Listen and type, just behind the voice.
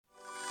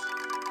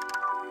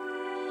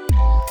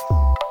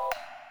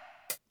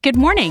Good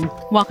morning.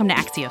 Welcome to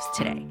Axios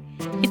Today.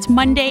 It's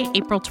Monday,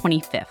 April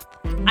 25th.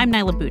 I'm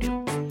Nyla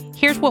Boodoo.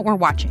 Here's what we're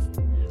watching.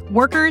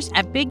 Workers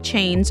at big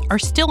chains are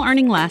still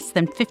earning less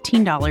than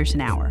 $15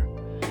 an hour.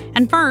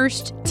 And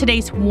first,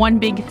 today's one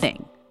big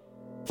thing.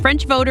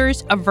 French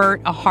voters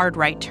avert a hard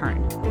right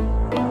turn.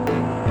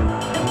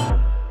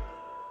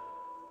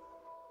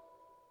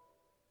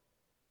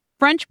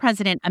 French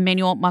President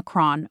Emmanuel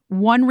Macron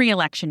won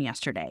re-election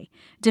yesterday,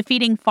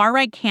 defeating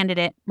far-right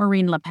candidate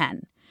Marine Le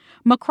Pen.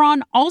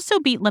 Macron also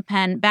beat Le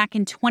Pen back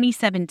in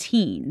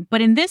 2017,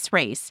 but in this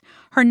race,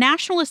 her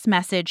nationalist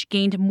message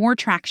gained more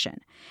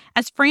traction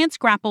as France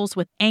grapples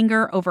with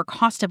anger over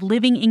cost of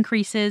living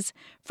increases,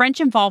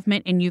 French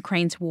involvement in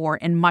Ukraine's war,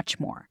 and much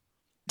more.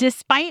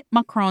 Despite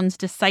Macron's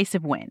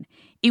decisive win,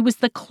 it was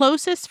the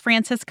closest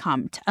France has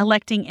come to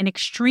electing an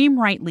extreme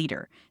right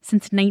leader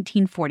since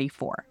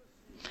 1944.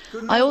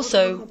 I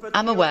also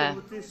am aware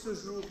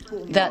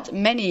that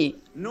many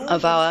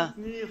of our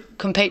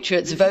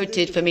compatriots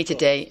voted for me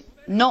today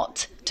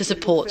not to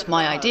support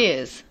my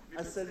ideas,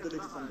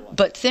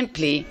 but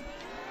simply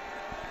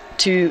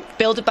to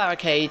build a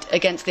barricade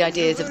against the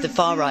ideas of the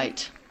far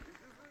right.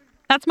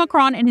 That's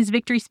Macron in his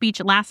victory speech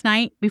last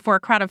night before a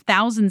crowd of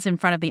thousands in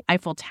front of the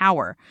Eiffel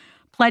Tower,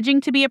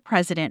 pledging to be a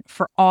president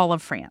for all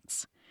of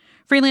France.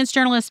 Freelance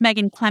journalist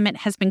Megan Clement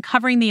has been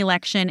covering the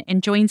election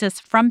and joins us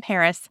from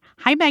Paris.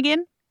 Hi,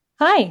 Megan.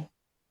 Hi.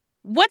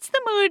 What's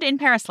the mood in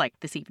Paris like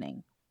this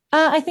evening?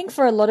 I think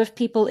for a lot of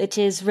people, it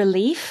is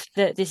relief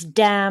that this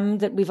dam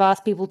that we've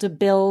asked people to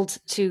build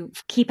to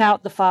keep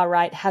out the far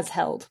right has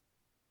held.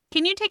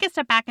 Can you take a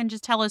step back and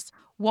just tell us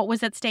what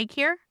was at stake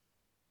here?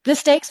 The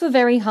stakes were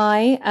very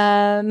high.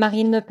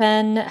 Marine Le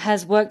Pen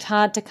has worked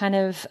hard to kind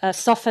of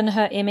soften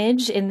her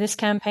image in this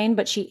campaign,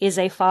 but she is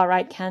a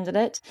far-right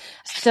candidate.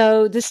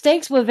 So the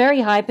stakes were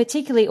very high,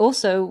 particularly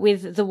also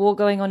with the war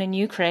going on in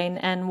Ukraine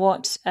and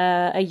what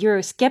a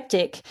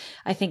Eurosceptic,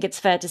 I think it's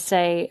fair to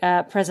say,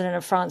 president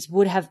of France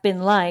would have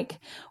been like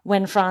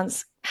when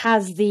France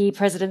has the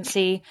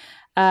presidency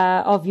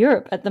of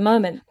Europe at the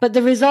moment. But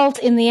the result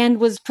in the end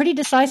was pretty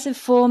decisive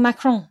for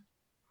Macron.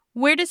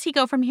 Where does he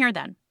go from here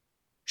then?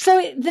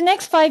 So the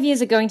next 5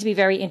 years are going to be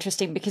very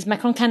interesting because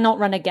Macron cannot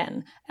run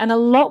again. And a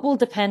lot will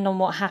depend on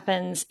what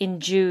happens in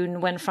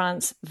June when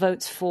France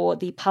votes for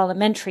the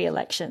parliamentary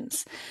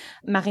elections.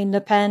 Marine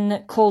Le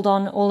Pen called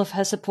on all of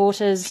her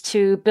supporters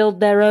to build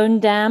their own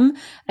dam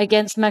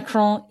against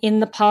Macron in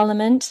the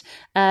parliament.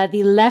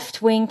 The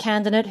left-wing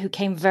candidate who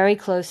came very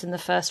close in the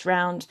first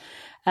round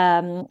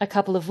a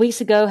couple of weeks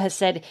ago has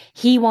said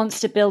he wants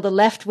to build a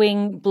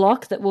left-wing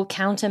bloc that will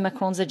counter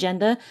Macron's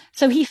agenda.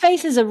 So he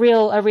faces a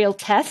real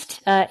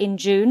test in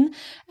June,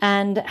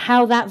 and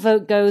how that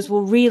vote goes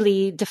will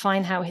really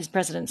define how his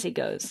presidency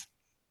goes.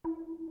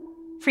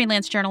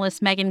 Freelance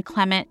journalist Megan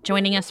Clement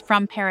joining us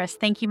from Paris.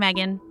 Thank you,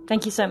 Megan.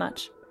 Thank you so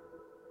much.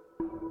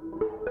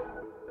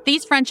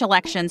 These French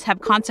elections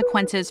have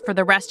consequences for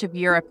the rest of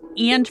Europe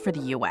and for the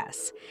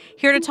U.S.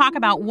 Here to talk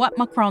about what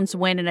Macron's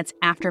win and its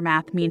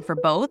aftermath mean for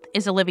both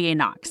is Olivier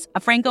Knox, a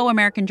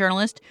Franco-American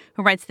journalist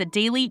who writes the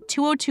daily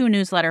 202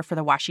 newsletter for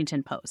The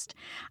Washington Post.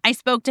 I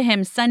spoke to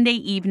him Sunday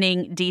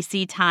evening,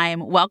 D.C.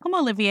 time. Welcome,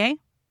 Olivier.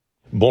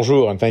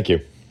 Bonjour, and thank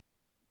you.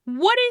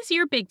 What is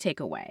your big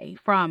takeaway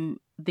from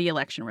the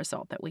election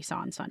result that we saw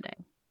on Sunday?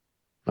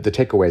 The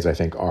takeaways, I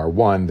think, are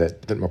one,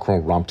 that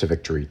Macron romped to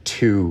victory,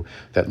 two,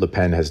 that Le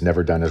Pen has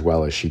never done as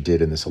well as she did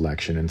in this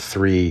election, and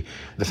three,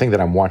 the thing that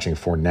I'm watching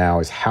for now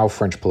is how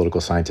French political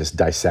scientists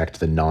dissect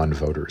the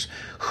non-voters.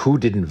 Who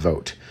didn't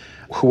vote?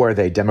 Who are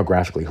they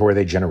demographically? Who are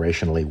they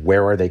generationally?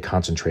 Where are they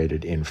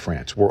concentrated in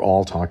France? We're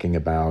all talking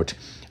about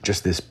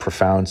just this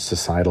profound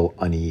societal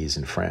unease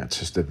in France,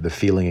 just the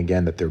feeling,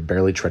 again, that they're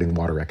barely treading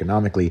water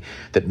economically,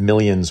 that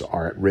millions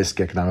are at risk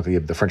economically.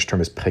 The French term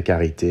is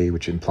précarité,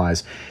 which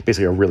implies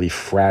basically a really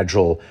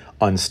fragile,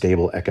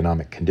 unstable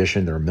economic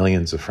condition. There are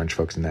millions of French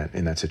folks in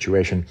that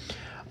situation.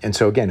 And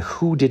so, again,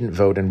 who didn't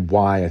vote and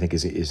why, I think,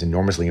 is an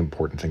enormously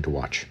important thing to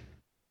watch.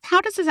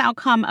 How does this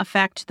outcome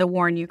affect the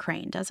war in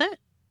Ukraine, does it?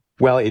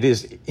 Well, it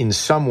is in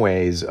some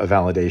ways a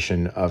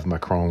validation of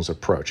Macron's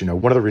approach.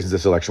 One of the reasons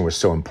this election was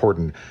so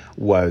important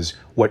was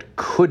what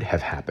could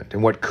have happened.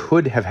 And what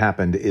could have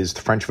happened is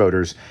the French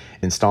voters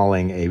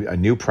installing a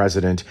new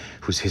president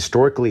who's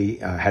historically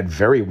had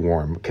very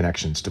warm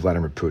connections to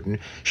Vladimir Putin.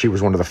 She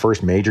was one of the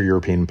first major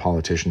European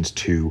politicians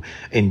to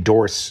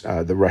endorse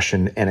the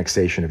Russian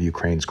annexation of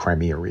Ukraine's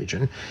Crimea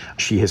region.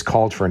 She has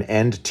called for an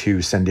end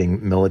to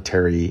sending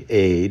military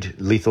aid,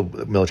 lethal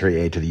military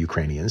aid to the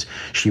Ukrainians.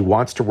 She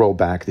wants to roll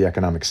back the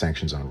economic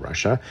sanctions on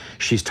Russia.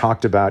 She's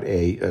talked about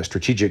a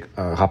strategic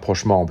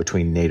rapprochement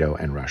between NATO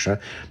and Russia.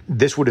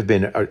 This would have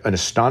been an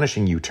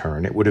astonishing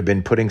U-turn. It would have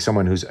been putting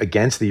someone who's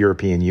against the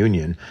European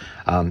Union.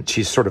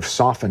 She's sort of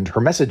softened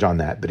her message on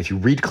that. But if you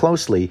read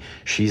closely,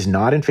 she's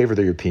not in favor of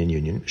the European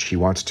Union. She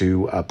wants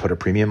to put a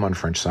premium on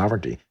French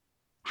sovereignty.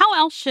 How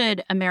else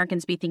should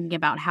Americans be thinking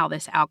about how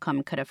this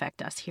outcome could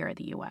affect us here in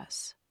the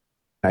U.S.?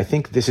 I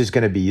think this is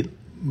going to be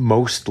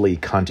mostly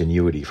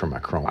continuity for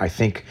Macron. I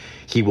think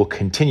he will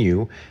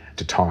continue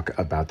to talk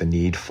about the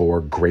need for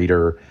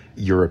greater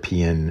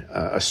European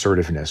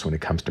assertiveness when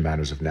it comes to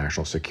matters of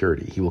national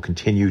security. He will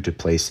continue to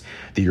place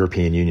the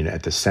European Union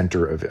at the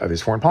center of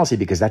his foreign policy,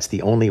 because that's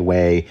the only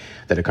way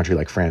that a country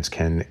like France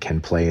can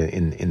play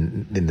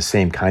in the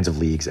same kinds of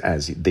leagues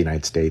as the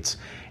United States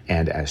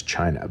and as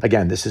China.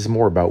 Again, this is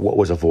more about what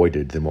was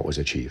avoided than what was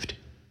achieved.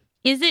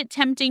 Is it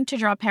tempting to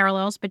draw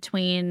parallels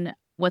between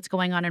what's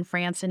going on in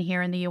France and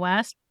here in the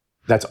U.S.?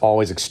 That's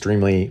always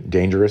extremely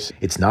dangerous.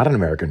 It's not an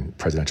American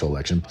presidential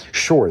election.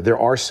 Sure, there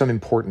are some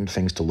important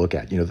things to look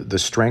at. You know, the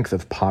strength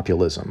of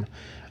populism,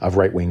 of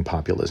right-wing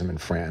populism in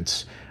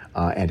France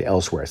and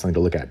elsewhere, something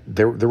to look at.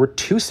 There were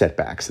two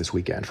setbacks this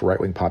weekend for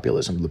right-wing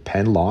populism. Le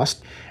Pen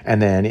lost,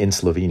 and then in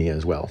Slovenia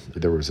as well.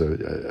 There was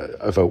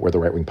a vote where the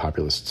right-wing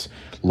populists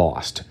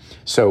lost.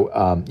 So,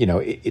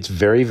 it's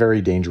very,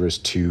 very dangerous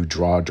to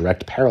draw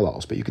direct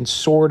parallels, but you can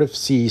sort of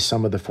see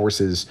some of the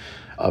forces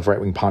of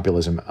right-wing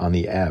populism on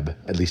the ebb,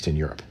 at least in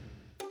Europe.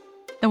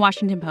 The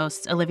Washington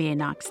Post's Olivier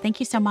Knox, thank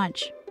you so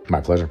much.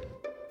 My pleasure.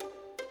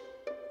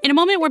 In a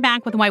moment, we're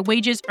back with why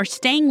wages are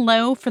staying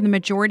low for the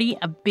majority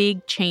of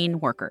big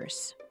chain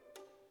workers.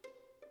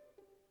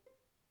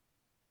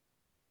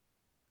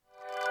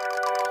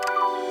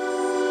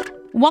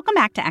 Welcome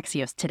back to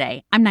Axios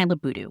Today. I'm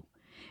Naila Boodoo.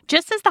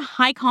 Just as the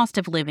high cost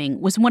of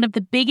living was one of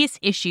the biggest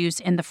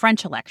issues in the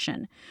French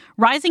election,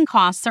 rising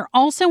costs are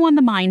also on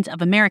the minds of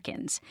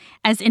Americans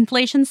as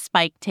inflation's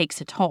spike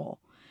takes a toll.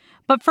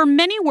 But for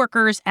many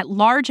workers at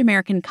large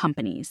American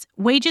companies,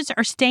 wages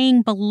are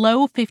staying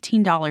below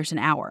 $15 an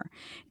hour,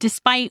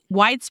 despite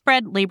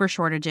widespread labor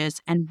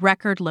shortages and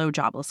record low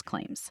jobless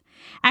claims.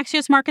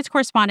 Axios Markets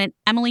correspondent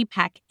Emily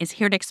Peck is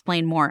here to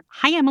explain more.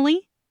 Hi,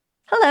 Emily.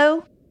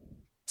 Hello.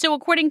 So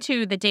according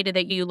to the data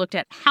that you looked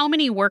at, how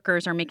many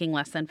workers are making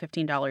less than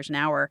 $15 an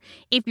hour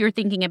if you're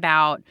thinking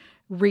about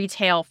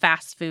retail,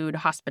 fast food,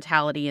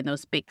 hospitality, and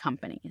those big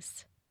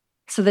companies?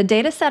 So the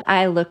data set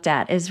I looked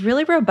at is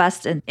really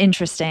robust and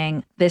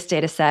interesting. This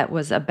data set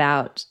was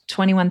about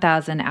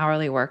 21,000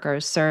 hourly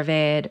workers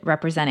surveyed,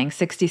 representing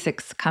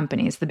 66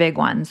 companies, the big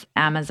ones,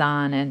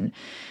 Amazon and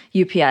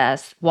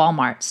UPS,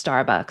 Walmart,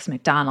 Starbucks,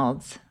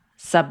 McDonald's,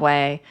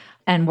 Subway.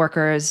 And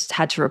workers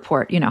had to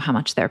report, how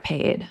much they're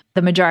paid.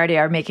 The majority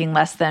are making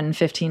less than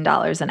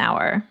 $15 an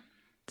hour.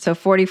 So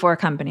 44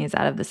 companies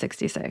out of the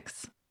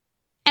 66.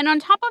 And on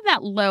top of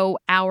that low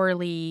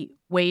hourly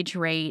wage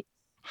rate,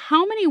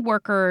 how many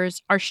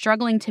workers are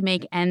struggling to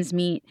make ends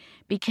meet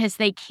because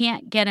they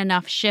can't get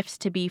enough shifts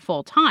to be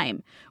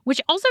full-time?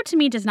 Which also to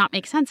me does not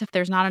make sense. If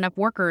there's not enough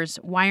workers,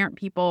 why aren't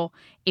people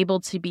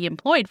able to be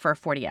employed for a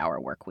 40-hour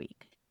work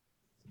week?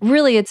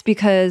 Really, it's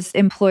because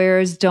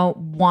employers don't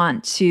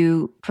want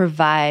to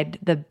provide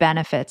the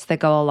benefits that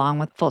go along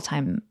with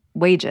full-time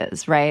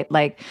wages, right?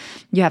 Like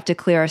you have to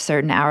clear a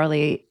certain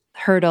hourly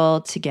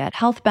hurdle to get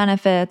health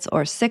benefits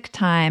or sick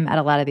time at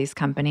a lot of these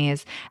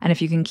companies. And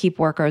if you can keep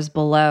workers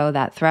below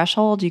that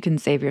threshold, you can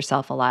save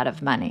yourself a lot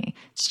of money.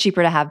 It's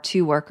cheaper to have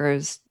two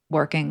workers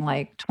working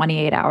like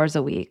 28 hours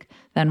a week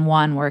than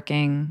one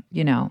working,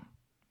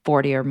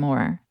 40 or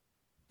more.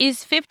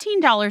 Is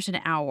 $15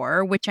 an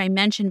hour, which I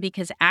mentioned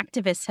because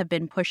activists have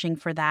been pushing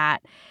for that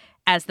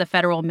as the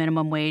federal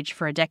minimum wage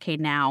for a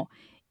decade now,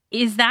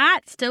 is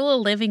that still a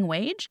living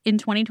wage in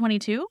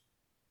 2022?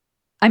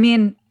 I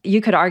mean,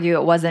 you could argue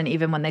it wasn't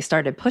even when they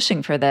started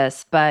pushing for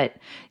this, but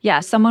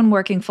yeah, someone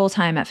working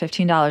full-time at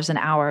 $15 an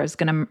hour is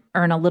going to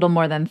earn a little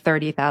more than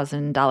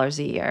 $30,000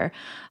 a year.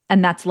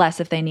 And that's less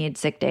if they need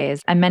sick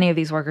days. And many of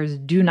these workers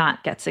do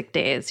not get sick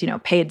days,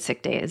 paid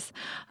sick days.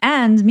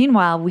 And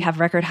meanwhile, we have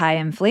record high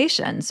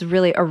inflation, so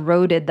really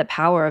eroded the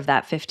power of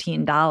that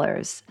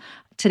 $15.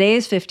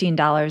 Today's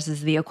 $15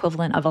 is the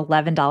equivalent of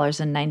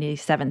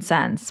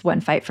 $11.97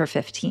 when Fight for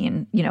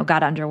 15,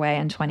 got underway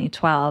in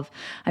 2012.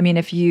 I mean,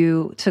 if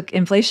you took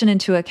inflation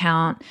into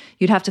account,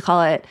 you'd have to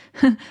call it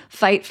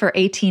Fight for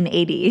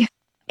 1880.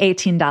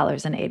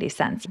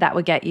 $18.80. That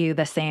would get you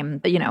the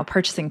same,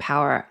 purchasing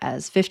power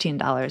as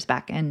 $15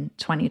 back in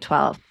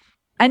 2012.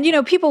 And,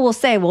 people will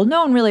say, well,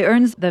 no one really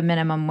earns the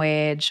minimum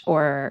wage,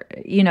 or,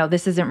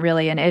 this isn't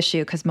really an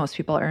issue because most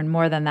people earn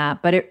more than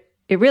that. But it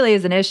really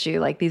is an issue.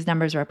 Like, these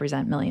numbers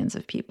represent millions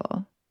of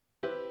people.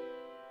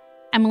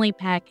 Emily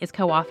Peck is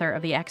co-author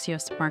of the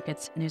Axios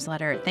Markets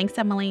newsletter. Thanks,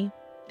 Emily.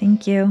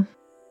 Thank you.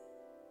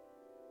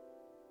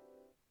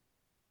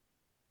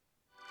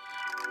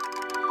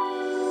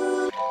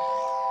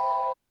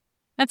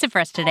 That's it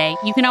for us today.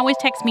 You can always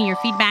text me your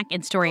feedback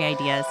and story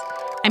ideas.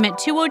 I'm at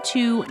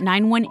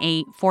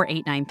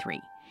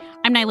 202-918-4893.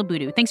 I'm Naila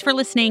Boodoo. Thanks for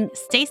listening.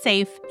 Stay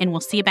safe, and we'll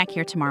see you back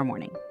here tomorrow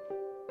morning.